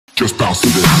just bounce to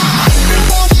this.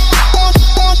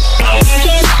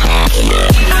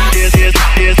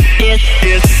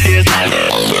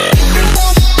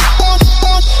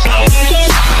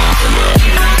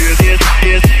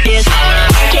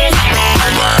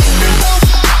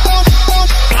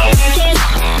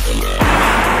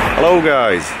 Hello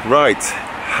guys, right,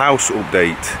 house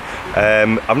update.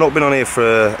 I've not been on here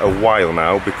for a while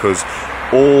now because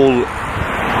all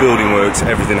building works,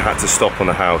 everything had to stop on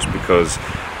the house because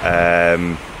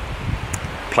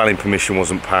planning permission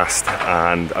wasn't passed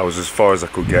and I was as far as I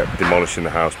could get demolishing the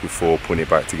house before putting it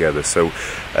back together. So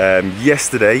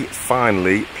yesterday,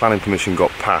 finally, planning permission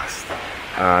got passed,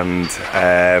 and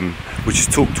which has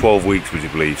took 12 weeks, would you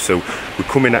believe? So we're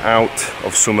coming out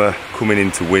of summer, coming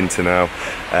into winter now,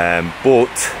 but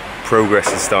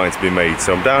progress is starting to be made.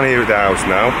 So I'm down here at the house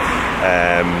now.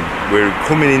 We're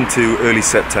coming into early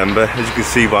September. As you can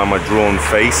see by my drawn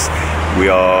face, we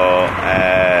are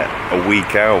a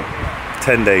week out,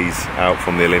 10 days out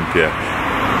from the Olympia,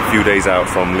 a few days out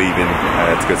from leaving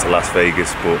to go to Las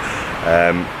Vegas. But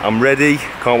I'm ready,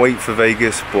 can't wait for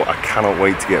Vegas, but I cannot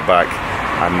wait to get back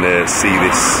and see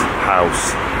this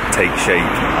house take shape,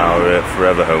 our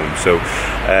forever home. So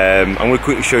I'm going to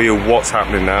quickly show you what's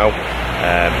happening now,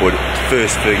 but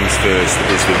first things first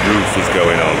is the roof is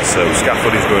going on. So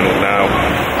scaffolding is going up now,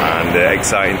 and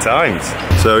exciting times.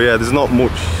 So yeah, there's not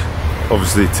much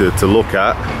obviously to look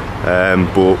at,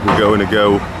 but we're going to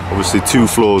go obviously 2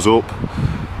 floors up.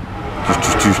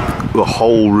 The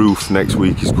whole roof next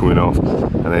week is coming off,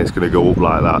 and then it's going to go up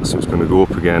like that. So it's going to go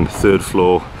up again, 3rd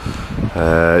floor.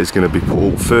 It's going to be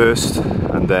put up first,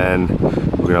 and then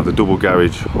we're going to have the double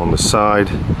garage on the side,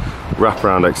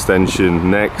 wraparound extension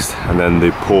next, and then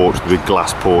the porch, the big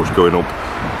glass porch going up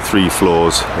 3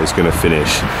 floors is going to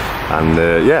finish. And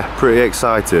yeah, pretty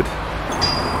excited.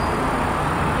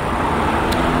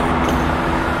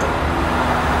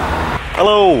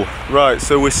 Hello, right,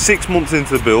 so we're 6 months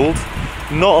into the build.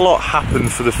 Not a lot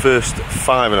happened for the first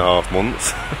 5.5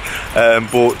 months,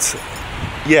 but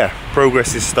yeah,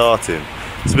 progress is starting.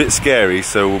 It's a bit scary,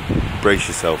 so brace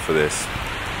yourself for this.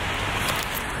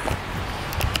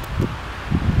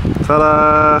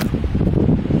 Ta-da!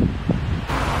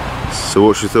 So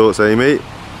what's your thoughts, Amy?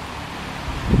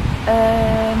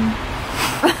 A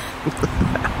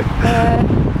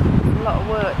lot of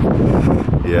work.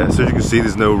 Yeah, so as you can see,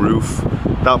 there's no roof.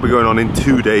 That'll be going on in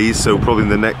 2 days, so probably in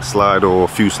the next slide or a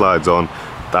few slides on,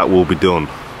 that will be done.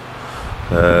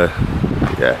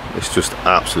 Yeah, it's just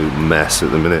absolute mess at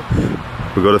the minute.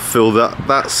 We've got to fill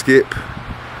that skip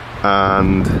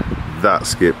and that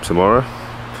skip tomorrow.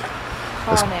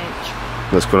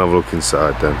 Carnage. Let's go and have a look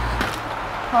inside then.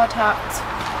 Hard hats.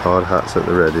 Hard hats at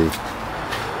the ready.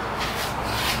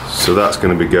 So that's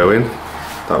going to be going,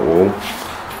 that wall.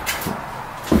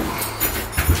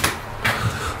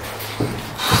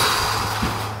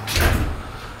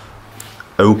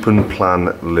 Open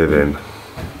plan living.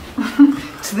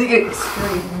 To the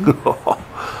extreme.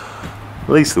 At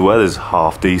least the weather's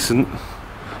half decent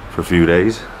for a few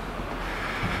days.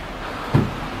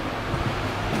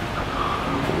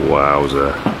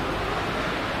 Wowza.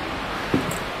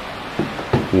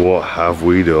 What have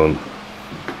we done?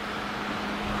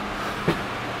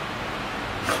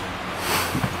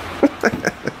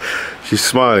 She's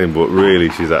smiling, but really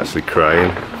she's actually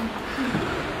crying.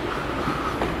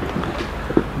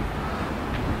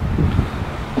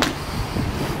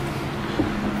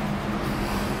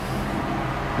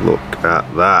 Look at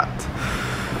that.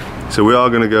 So we are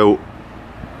going to go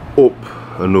up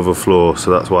another floor, so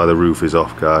that's why the roof is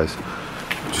off, guys.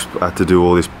 Just had to do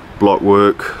all this block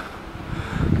work.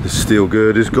 The steel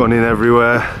girders gone in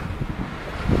everywhere.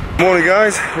 Morning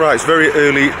guys, right, it's very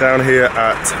early down here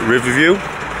at Riverview,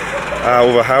 our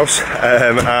other house,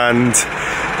 and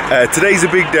today's a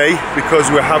big day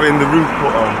because we're having the roof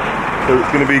put on. So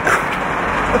it's going to be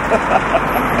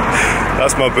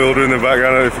that's my builder in the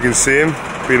background, I don't know if you can see him,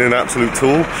 being an absolute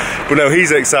tool. But no, he's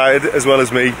excited as well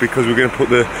as me because we're going to put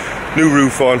the new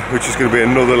roof on, which is going to be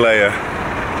another layer.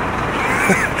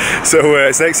 So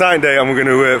it's an exciting day, and we're going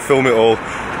to film it all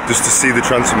just to see the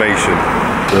transformation.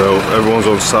 So everyone's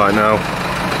on site now.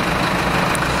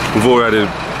 We've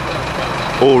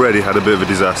already had a bit of a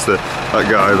disaster. That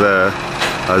guy there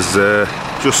has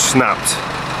just snapped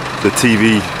the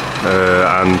TV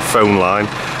and phone line,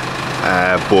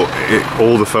 but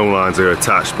all the phone lines are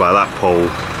attached by that pole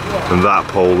and that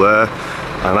pole there,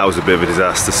 and that was a bit of a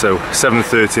disaster. So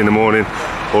 7:30 in the morning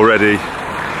already.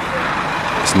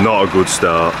 It's not a good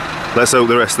start. Let's hope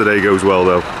the rest of the day goes well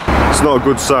though. It's not a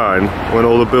good sign when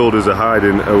all the builders are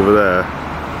hiding over there.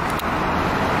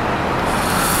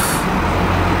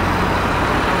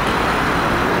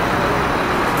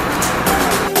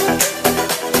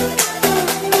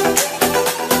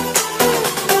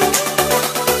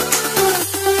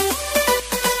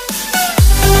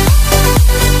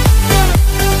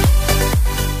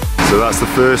 the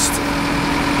first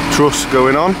truss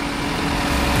going on.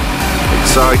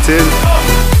 Excited.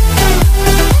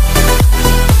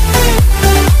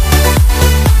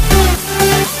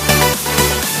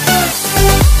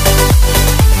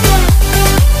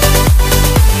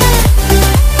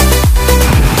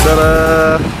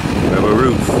 Ta-da! We have a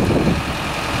roof,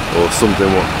 or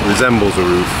something what resembles a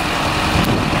roof.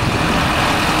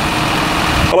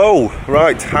 Hello,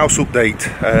 right, house update.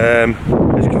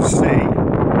 As you can see,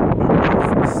 the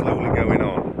roof is slowly going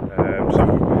on. So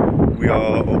we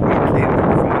are up back in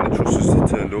from when the trusses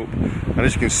turned up, and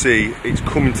as you can see, it's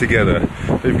coming together.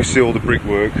 You can see all the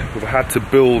brickwork. We've had to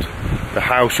build the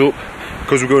house up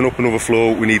because we're going up another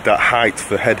floor. We need that height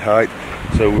for head height.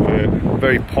 So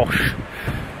very posh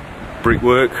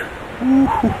brickwork.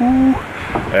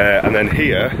 And then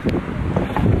here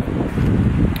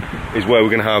is where we're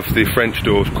going to have the French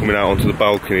doors coming out onto the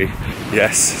balcony.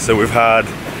 Yes, so we've had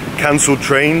cancelled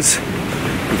trains,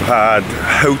 we've had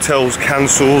hotels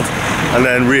cancelled and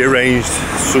then rearranged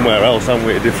somewhere else, haven't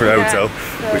we, a different hotel,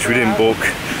 which we didn't book.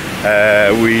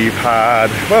 We've had,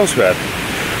 what else we had?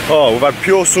 Oh, we've had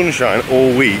pure sunshine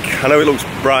all week. I know it looks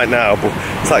bright now, but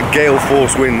it's like gale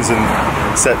force winds and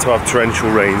set to have torrential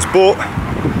rains, but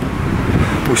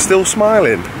we're still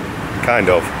smiling, kind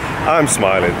of. I'm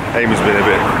smiling. Amy's been a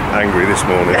bit angry this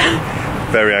morning.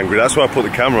 Very angry. That's why I put the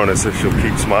camera on her, so she'll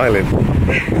keep smiling.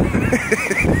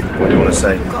 What do you want to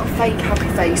say? We've got a fake happy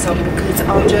face on because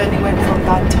our journey went from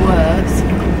bad to worse.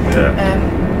 Yeah.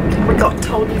 We got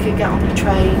told we could get on a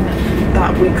train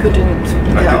that we couldn't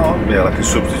get on. Yeah, like a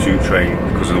substitute train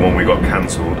because of the one we got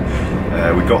cancelled.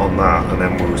 We got on that and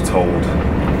then we was told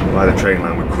by the train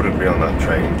line we couldn't be on that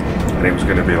train, and it was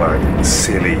going to be like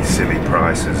silly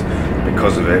prices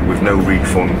because of it, with no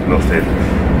refund, nothing.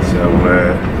 So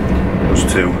us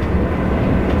two,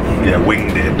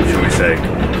 winged it, shall we say.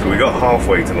 So we got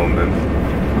halfway to London.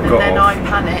 And then I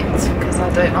panicked because I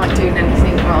don't like doing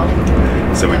anything wrong.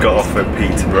 So we got off at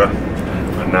Peterborough,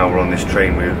 and now we're on this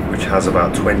train which has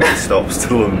about 20 stops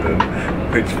to London,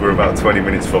 which we're about 20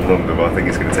 minutes from London, but I think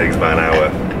it's going to take us about an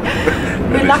hour.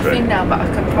 We're laughing now, but I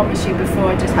can promise you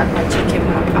before I just had my chicken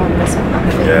wrap, I wasn't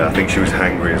laughing. Yeah, I think she was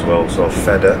hangry as well, so I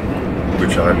fed her,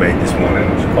 which I made this morning,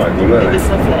 which was quite good, It was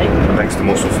lovely. Thanks to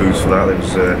Muscle Foods for that. There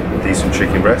was decent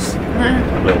chicken breast,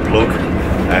 little plug,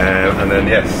 and then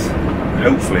yes,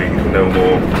 hopefully no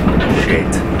more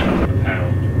shit.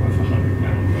 £100 worth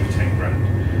 £100 worth 10 grand.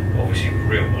 Obviously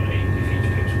real money if each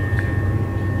bit's worth it.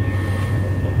 You got a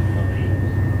lot of money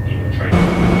in your training.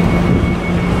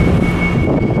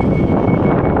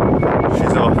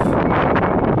 She's off.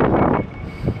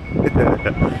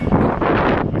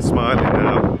 We're smiling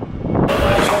now.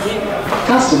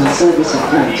 Customer service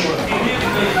approach.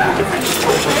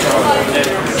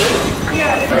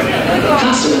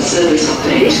 Customer service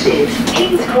update.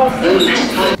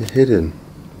 You're hidden.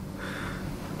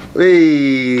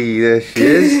 Whee! There she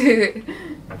is.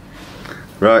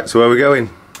 Right, so where are we going?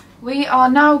 We are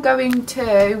now going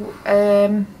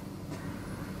to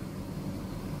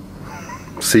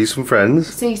See some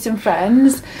friends. see some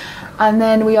friends, and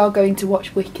then we are going to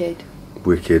watch Wicked.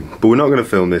 Wicked. But we're not going to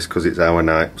film this because it's our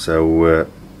night, so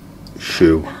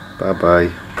shoo. Bye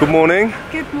bye. Good morning.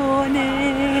 Good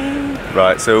morning.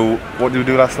 Right, so what did we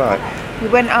do last night? We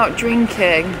went out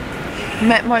drinking,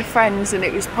 met my friends, and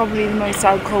it was probably the most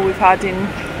alcohol we've had in...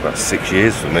 About 6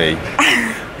 years for me.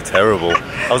 Terrible.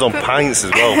 I was on pints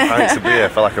as well, pints of beer,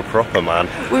 felt like a proper man.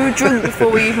 We were drunk before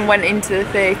we even went into the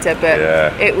theatre, but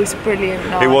it was a brilliant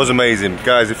night. It was amazing.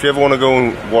 Guys, if you ever want to go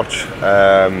and watch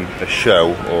a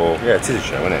show, or... Yeah, it is a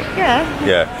show, isn't it? Yeah.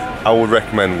 Yeah, I would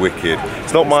recommend Wicked.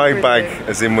 It's not my bag,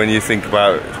 as in when you think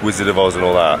about Wizard of Oz and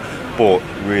all that, but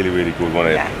really, really good,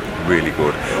 wasn't it? Yeah. Really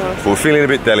good. But we're feeling a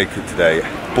bit delicate today,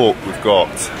 but we've got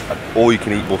an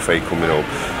all-you-can-eat buffet coming up.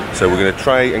 So we're going to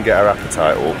try and get our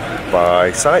appetite up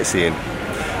by sightseeing.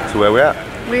 So where are we at?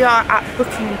 We are at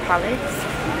Buckingham Palace.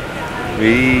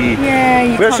 We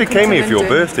can't actually come came to here for your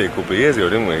London. birthday a couple of years ago,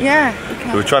 didn't we? Yeah.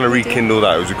 We were trying to rekindle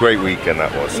that. It was a great weekend,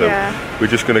 that was. So we're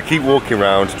just going to keep walking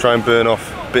around, try and burn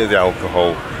off a bit of the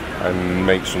alcohol and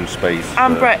make some space.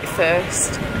 And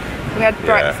breakfast. We had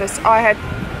breakfast. I had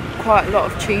quite a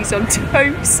lot of cheese on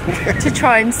toast to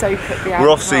try and soak up the alcohol.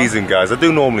 We're off season, guys. I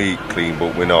do normally eat clean,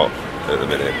 but we're not at the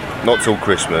minute. Not till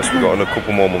Christmas. We've got a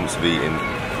couple more months of eating,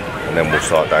 and then we'll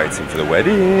start dieting for the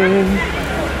wedding.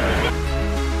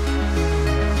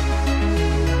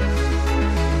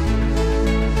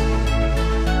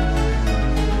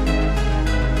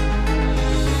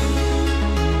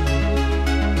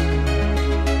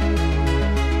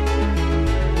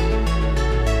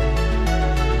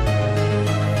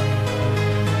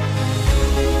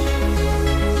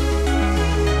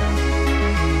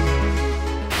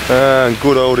 And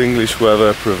good old English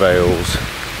weather prevails.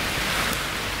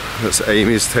 That's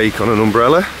Amy's take on an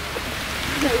umbrella.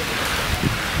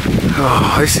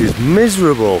 Oh, this is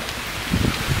miserable.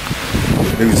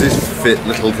 Who's this fit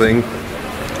little thing?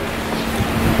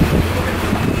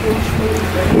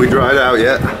 We dried out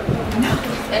yet?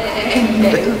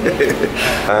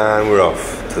 And we're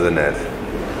off to the Ned.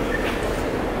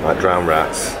 Like drowned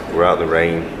rats. We're out the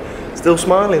rain. Still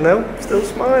smiling though. Still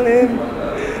smiling.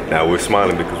 Now we're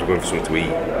smiling because we're going for something to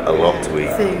eat. A lot to eat.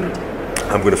 Food.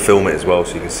 I'm going to film it as well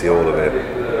so you can see all of it.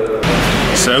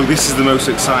 So this is the most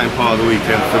exciting part of the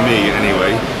weekend for me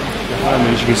anyway.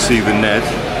 As you can see, the Ned,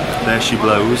 there she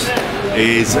blows,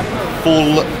 is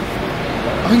full.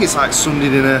 I think it's like Sunday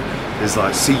dinner. There's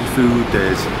like seafood,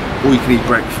 there's all you can eat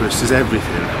breakfast, there's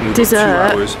everything. And we've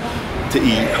Dessert. got 2 hours to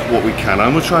eat what we can.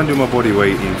 I'm going to try and do my body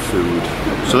weight in food.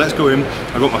 So let's go in.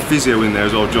 I got my physio in there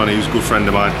as well, Johnny, who's a good friend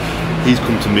of mine. He's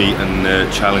come to me and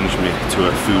challenged me to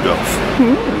a food off.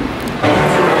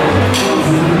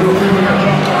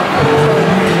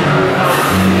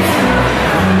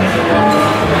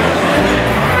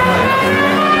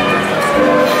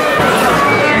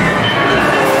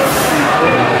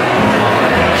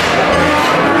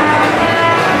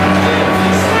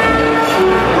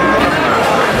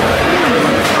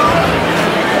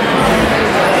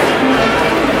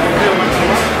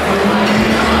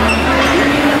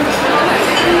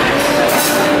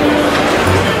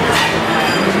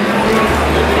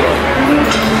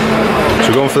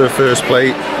 Going for the first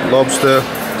plate, lobster,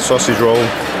 sausage roll,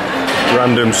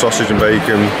 random sausage and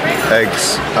bacon,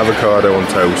 eggs, avocado on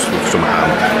toast with some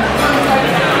ham.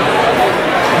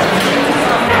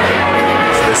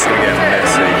 So this is going to get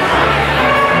messy.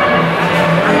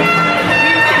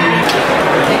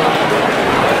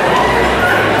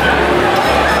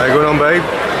 How you going on, babe?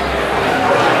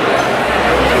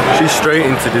 She's straight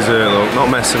into dessert, look, not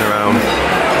messing around.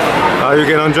 How are you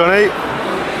getting on, Johnny?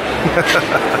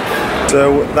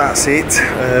 So that's it.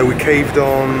 We caved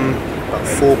on about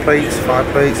 4 plates, 5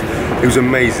 plates. It was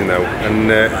amazing though, and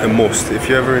a must. If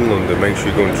you're ever in London, make sure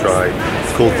you go and try.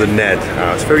 It's called the Ned.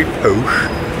 It's very posh,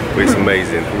 but it's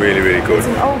amazing. Really, really good. It's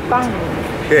an old bank.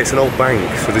 Yeah, it's an old bank.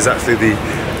 So there's actually the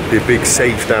big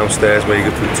safe downstairs where you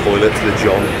go to the toilet, to the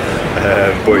John.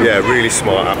 But yeah, really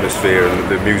smart atmosphere, and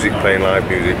the music, playing live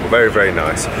music, very, very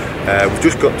nice. We've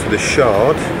just got to the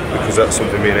Shard because that's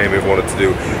something me and Amy have wanted to do.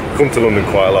 We've come to London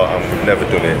quite a lot and we've never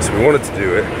done it, so we wanted to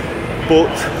do it,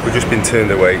 but we've just been turned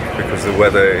away because the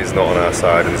weather is not on our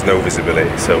side and there's no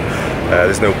visibility, so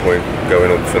there's no point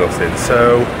going up for nothing.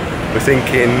 So we're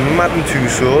thinking Madden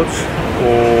Tussauds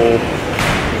or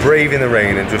braving the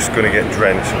rain and just going to get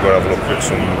drenched and go have a look at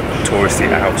some touristy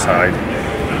outside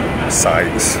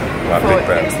sights like Big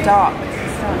Ben. It's dark.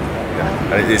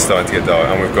 Yeah, and it is starting to get dark,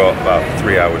 and we've got about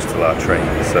 3 hours till our train,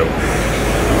 so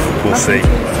we'll see.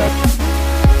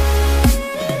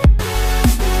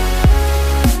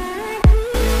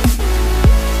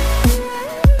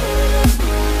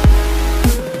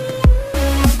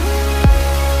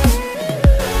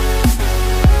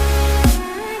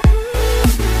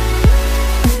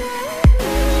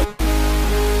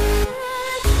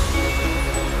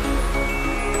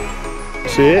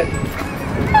 See it?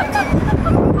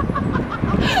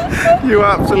 You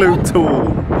absolute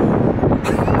tool.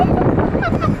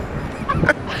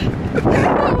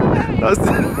 That's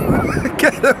the,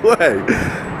 get away.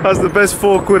 That's the best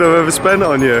 £4 I've ever spent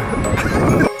on you.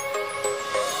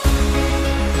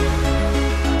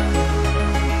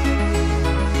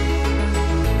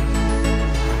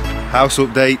 House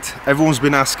update. Everyone's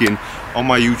been asking on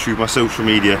my YouTube, my social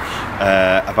media,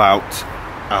 about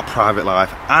our private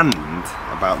life and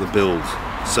about the build.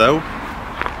 So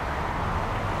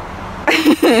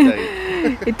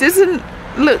it doesn't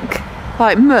look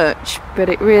like much, but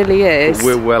it really is. But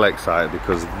we're well excited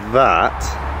because that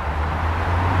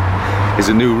is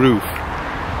a new roof.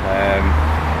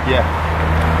 Yeah.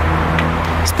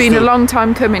 It's been a long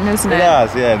time coming, hasn't it? It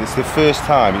has, yeah. It's the first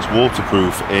time it's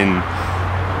waterproof in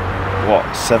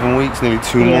what, 7 weeks, nearly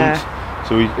 2 months.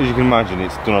 So as you can imagine,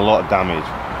 it's done a lot of damage,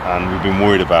 and we've been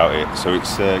worried about it. So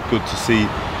it's good to see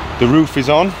the roof is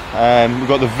on. We've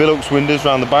got the Velux windows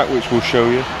around the back, which we'll show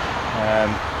you.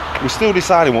 We're still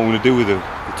deciding what we're going to do with the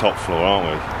top floor, aren't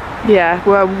we? Yeah,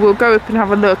 well, we'll go up and have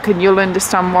a look and you'll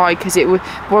understand why, because it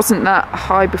wasn't that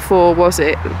high before, was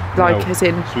it? Like, no. As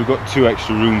in... So we've got 2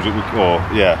 extra rooms that we... Oh,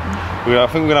 yeah. I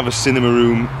think we're going to have a cinema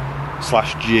room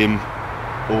 / gym,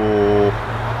 or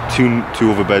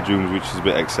two other bedrooms, which is a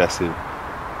bit excessive.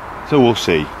 So we'll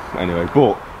see. Anyway,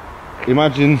 but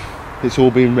imagine it's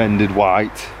all been rendered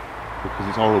white, because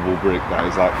it's horrible brick, that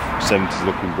is like 70s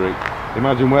looking brick.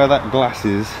 Imagine where that glass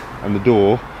is and the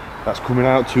door, that's coming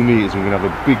out 2 meters. We're going to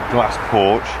have a big glass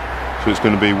porch. So it's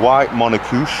going to be white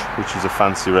monocouche, which is a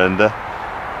fancy render,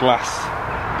 glass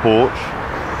porch,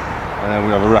 and then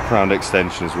we have a wraparound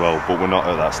extension as well, but we're not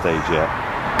at that stage yet.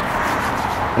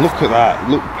 Look at that,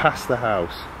 look past the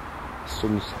house,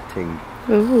 sun setting.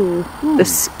 Ooh, the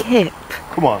skip.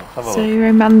 Come on, let's have a look. So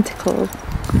romantical.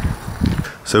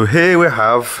 So here we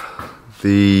have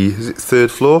the, is it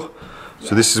 3rd floor?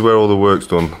 So this is where all the work's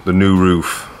done, the new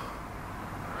roof.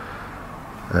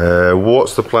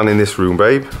 What's the plan in this room,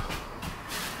 babe?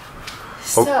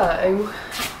 So,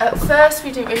 at first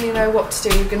we didn't really know what to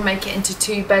do. We were going to make it into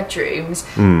 2 bedrooms,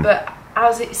 but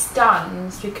as it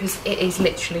stands, because it is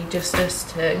literally just us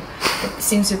 2, it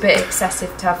seems a bit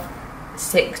excessive to have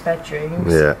 6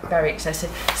 bedrooms. Yeah. Very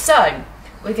excessive. So,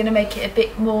 we're going to make it a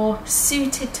bit more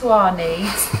suited to our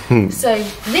needs. So,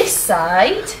 this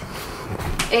side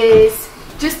is,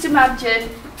 just imagine,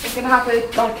 we're going to have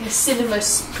like a cinema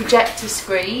projector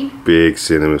screen. Big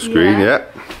cinema screen, yeah.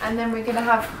 And then we're going to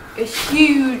have a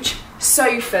huge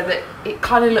sofa that it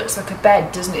kind of looks like a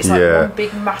bed, doesn't it? It's like one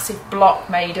big massive block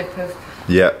made up of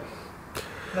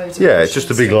loads of it's just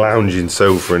a big lounging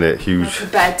sofa in it, huge. Like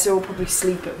a bed, so we'll probably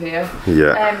sleep up here.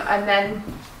 Yeah. And then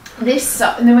this,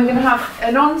 and then we're going to have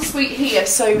an ensuite here.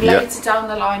 So later down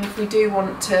the line, if we do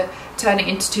want to turn it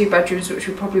into 2 bedrooms, which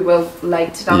we probably will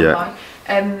later down the line,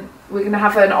 we're going to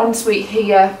have an ensuite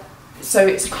here. So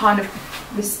it's kind of,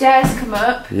 the stairs come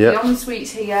up, the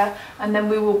ensuite's here, and then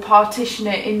we will partition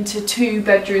it into 2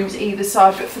 bedrooms either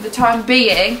side. But for the time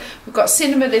being, we've got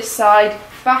cinema this side,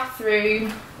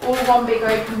 bathroom, all one big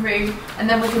open room, and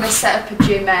then we're going to set up a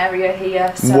gym area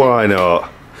here. So why not?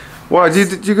 Why,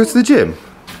 did you go to the gym?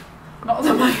 Not at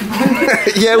the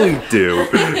moment. Yeah, we do.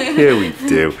 Yeah, we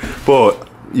do. But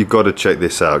you've got to check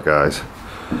this out, guys.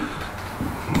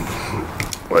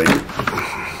 Wait.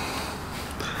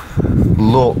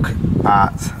 Look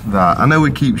at that. I know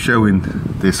we keep showing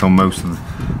this on most of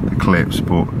the clips,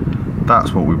 but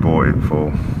that's what we bought it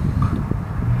for.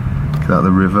 Look at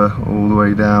the river all the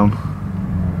way down,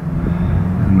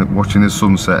 and watching the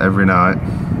sunset every night,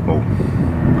 well,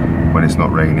 when it's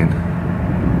not raining.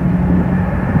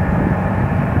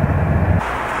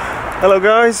 Hello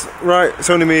guys, right, it's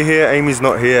only me here, Amy's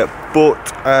not here, but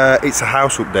it's a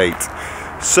house update.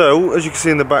 So, as you can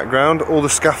see in the background, all the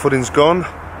scaffolding's gone.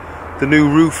 The new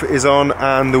roof is on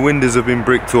and the windows have been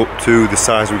bricked up to the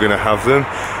size we're going to have them.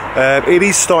 It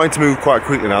is starting to move quite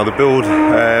quickly now. The build,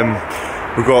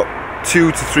 we've got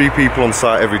 2 to 3 people on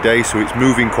site every day, so it's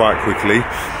moving quite quickly.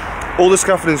 All the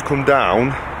scaffolding's come down,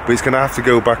 but it's going to have to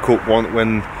go back up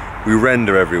when we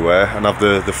render everywhere and have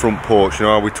the front porch. You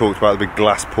know how we talked about the big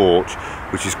glass porch,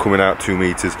 which is coming out 2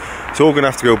 meters. It's all going to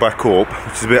have to go back up,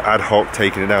 which is a bit ad hoc,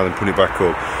 taking it down and putting it back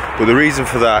up. But the reason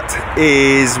for that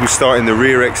is we're starting the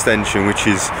rear extension, which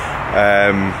is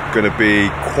going to be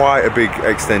quite a big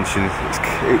extension.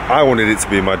 I wanted it to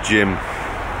be my gym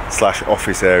 /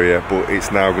 office area, but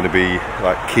it's now going to be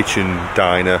like kitchen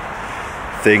diner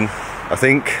thing, I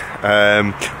think.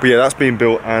 But yeah, that's being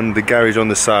built, and the garage on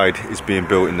the side is being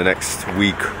built in the next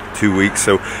week, 2 weeks,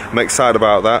 so I'm excited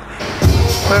about that.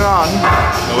 We're on.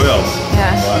 Oh, we are?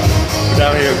 Yeah. Right. We're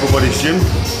down here at Good Body's gym,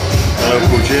 a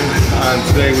local gym, and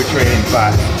today we're training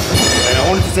back. And I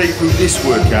wanted to take you through this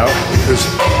workout because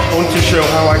I wanted to show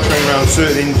how I train around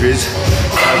certain injuries.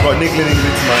 I've got niggling injury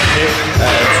to my hip,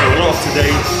 so a lot of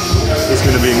today is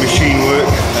going to be machine work.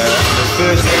 The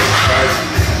first exercise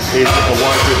is a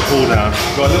wide grip pull down.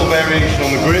 Got a little variation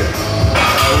on the grip.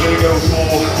 We're going to go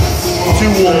for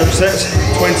 2 warm-up sets,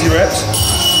 20 reps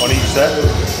on each set,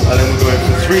 and then we're going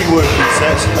for 3 working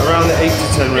sets around the 8 to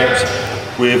 10 reps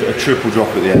with a triple drop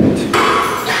at the end.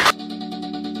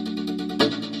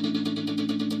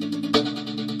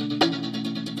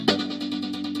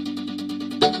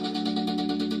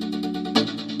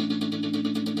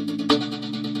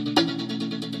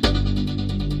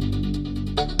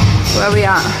 Where are we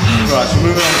at? Right, so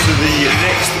moving on to the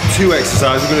next 2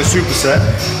 exercises. We're going to superset.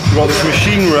 We've got this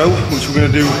machine row, which we're going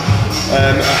to do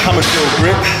a hammer toe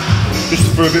grip, just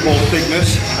for a bit more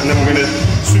thickness, and then we're going to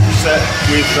superset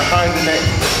with behind the neck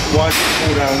wide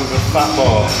pull down with a fat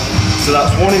bar. So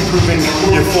that's one, improving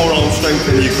your forearm strength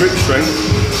and your grip strength,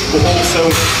 but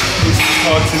also it's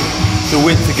targeting the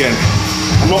width again.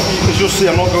 As you'll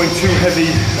see, I'm not going too heavy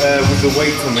with the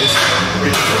weight on this.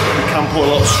 You can put a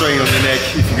lot of strain on your neck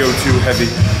if you go too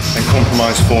heavy and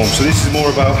compromise form. So this is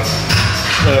more about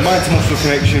mind to muscle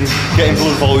connection, getting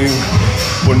blood volume,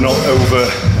 but not over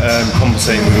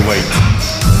compensating with the weight.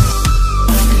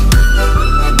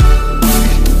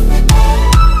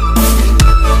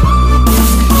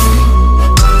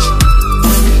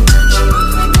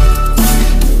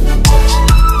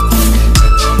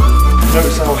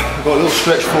 I've got a little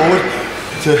stretch forward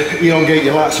to elongate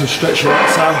your lats and stretch your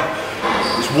lats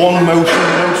out. It's one motion,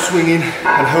 no swinging,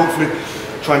 and hopefully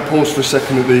try and pause for a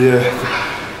second at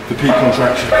the peak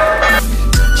contraction.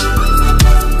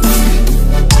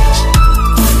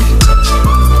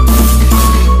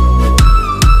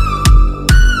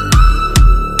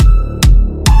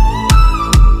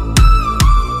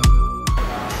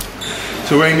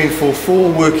 So we're aiming for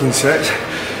 4 working sets.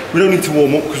 We don't need to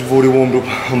warm up because we've already warmed up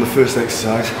on the first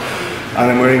exercise. And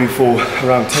then we're aiming for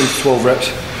around 10 to 12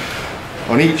 reps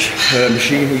on each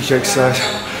machine, each exercise.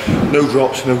 No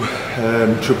drops, no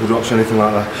triple drops or anything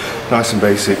like that. Nice and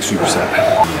basic superset.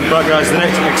 Right guys, the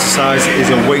next exercise is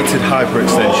a weighted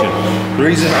hyperextension. The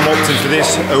reason I'm opting for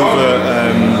this over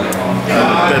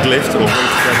deadlift or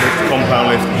weighted deadlift, compound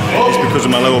lift, is because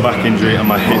of my lower back injury and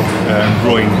my hip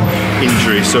groin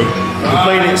injury. So we're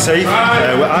playing it safe,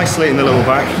 we're isolating the lower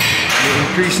back, we're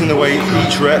increasing the weight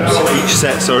each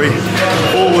set, 4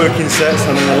 working sets,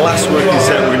 and then the last working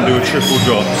set we're going to do a triple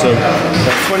drop. So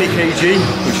 20 kg,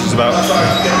 which is about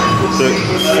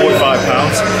 45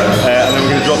 pounds, and then we're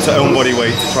going to drop to own body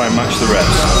weight to try and match the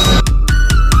reps.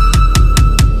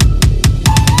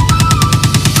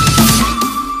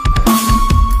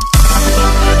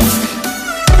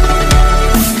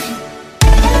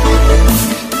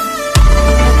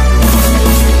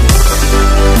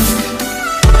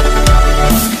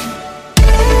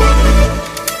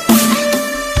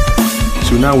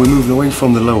 So now we're moving away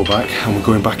from the lower back and we're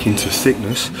going back into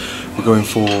thickness. We're going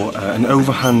for an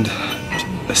overhand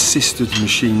assisted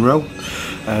machine row.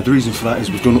 The reason for that is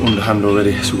we've done underhand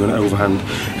already, so we're going to overhand,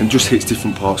 and just hits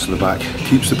different parts of the back,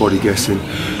 keeps the body guessing.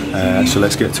 So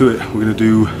let's get to it. We're going to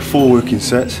do 4 working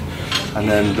sets, and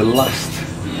then the last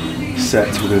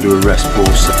set we're going to do a rest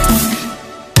pause set.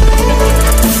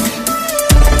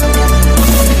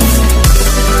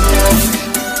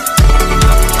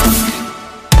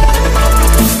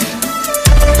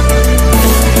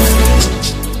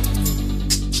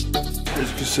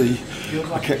 See,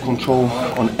 I kept control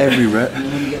on every rep,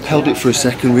 held it for a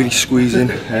second, really squeezing.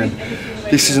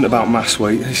 This isn't about mass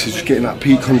weight, this is just getting that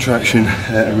peak contraction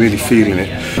and really feeling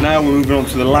it. Now we're moving on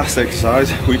to the last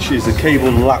exercise, which is the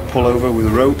cable lat pullover with a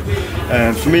rope.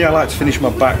 For me, I like to finish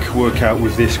my back workout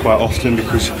with this quite often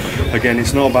because, again,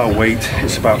 it's not about weight,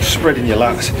 it's about spreading your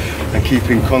lats and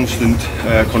keeping constant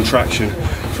contraction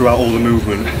throughout all the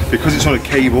movement. Because it's on a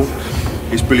cable,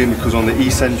 it's brilliant because on the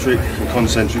eccentric and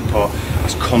concentric part,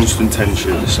 it's constant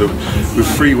tension. So with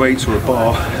free weights or a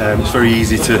bar, it's very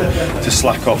easy to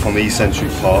slack off on the eccentric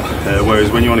part,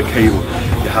 whereas when you're on a cable,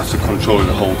 you have to control it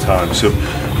the whole time. So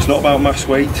it's not about mass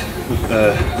weight,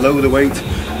 lower the weight,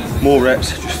 more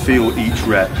reps, just feel each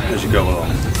rep as you go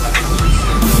along.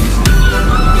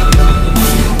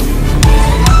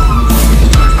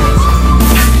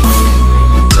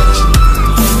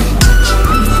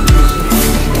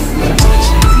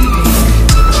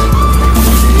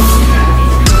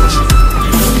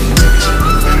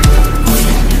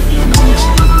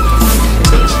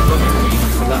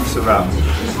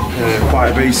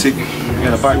 Quite a basic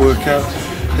back workout.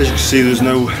 As you can see, there's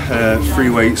no free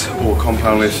weights or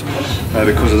compound lifts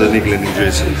because of the niggling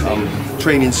injuries. I'm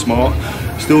training smart,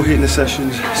 still hitting the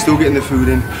sessions, still getting the food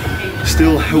in,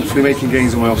 still hopefully making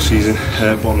gains in my off season,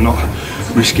 but I'm not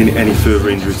risking any further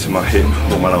injury to my hip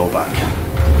or my lower back.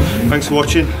 Thanks for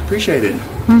watching, appreciate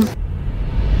it.